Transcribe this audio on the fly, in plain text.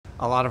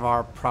A lot of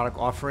our product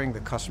offering,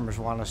 the customers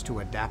want us to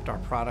adapt our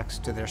products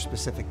to their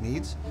specific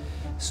needs.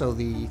 So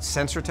the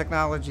sensor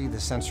technology, the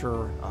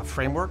sensor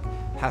framework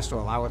has to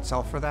allow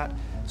itself for that.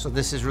 So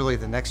this is really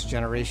the next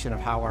generation of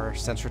how our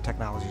sensor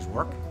technologies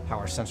work, how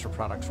our sensor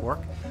products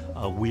work.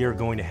 We are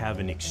going to have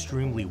an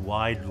extremely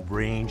wide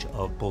range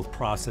of both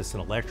process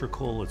and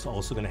electrical. It's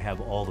also going to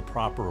have all the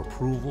proper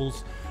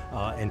approvals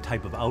and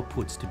type of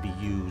outputs to be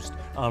used.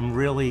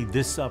 Really,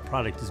 this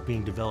product is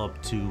being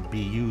developed to be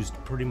used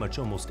pretty much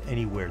almost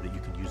anywhere that you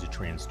could use a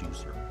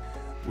transducer.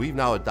 We've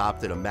now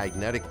adopted a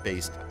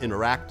magnetic-based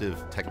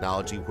interactive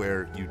technology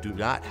where you do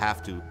not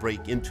have to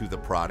break into the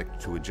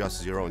product to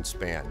adjust zero and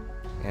span.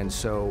 And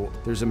so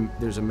there's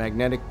a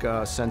magnetic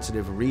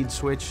sensitive read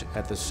switch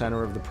at the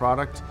center of the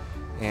product,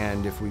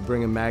 and if we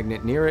bring a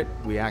magnet near it,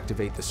 we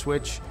activate the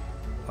switch.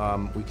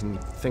 We can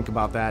think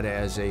about that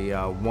as a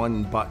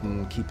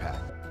one-button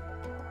keypad.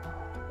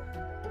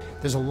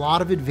 There's a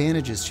lot of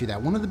advantages to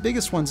that. One of the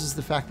biggest ones is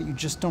the fact that you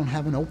just don't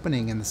have an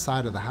opening in the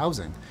side of the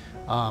housing.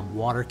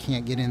 Water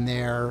can't get in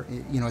there.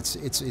 You know,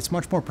 it's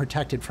much more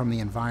protected from the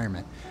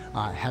environment,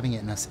 having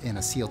it in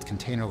a sealed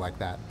container like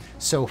that.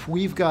 So if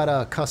we've got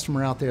a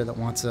customer out there that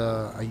wants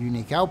a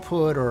unique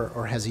output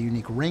or has a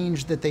unique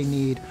range that they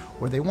need,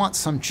 or they want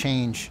some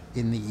change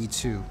in the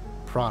E2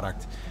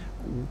 product,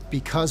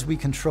 because we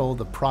control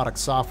the product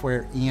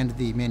software and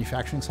the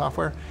manufacturing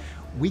software,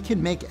 we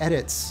can make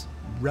edits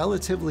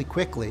relatively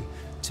quickly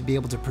to be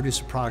able to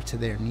produce a product to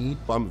their need.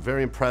 I'm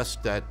very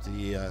impressed at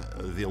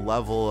the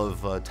level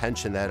of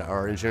attention that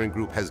our engineering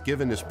group has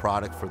given this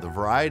product for the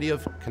variety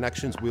of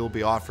connections we'll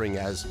be offering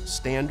as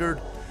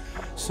standard.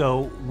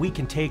 So we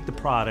can take the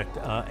product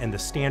and the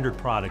standard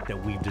product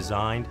that we've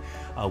designed,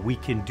 we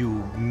can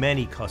do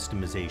many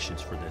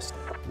customizations for this.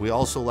 We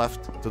also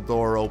left the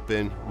door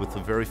open with a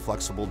very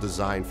flexible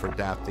design for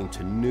adapting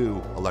to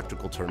new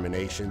electrical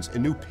terminations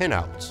and new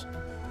pinouts.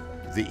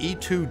 The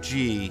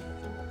E2G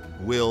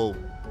will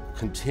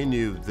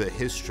continue the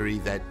history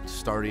that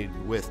started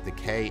with the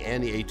K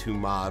and the A2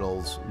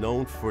 models,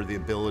 known for the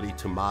ability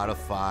to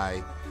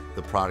modify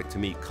the product to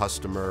meet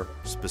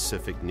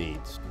customer-specific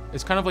needs.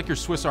 It's kind of like your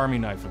Swiss Army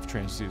knife of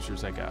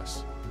transducers, I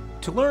guess.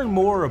 To learn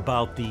more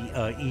about the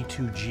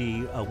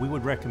E2G, we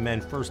would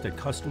recommend first that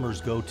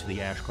customers go to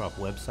the Ashcroft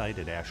website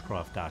at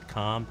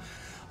ashcroft.com.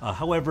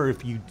 However,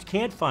 if you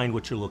can't find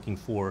what you're looking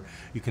for,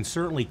 you can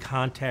certainly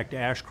contact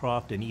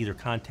Ashcroft and either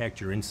contact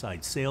your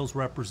inside sales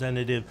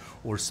representative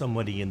or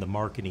somebody in the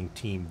marketing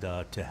team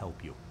to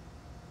help you.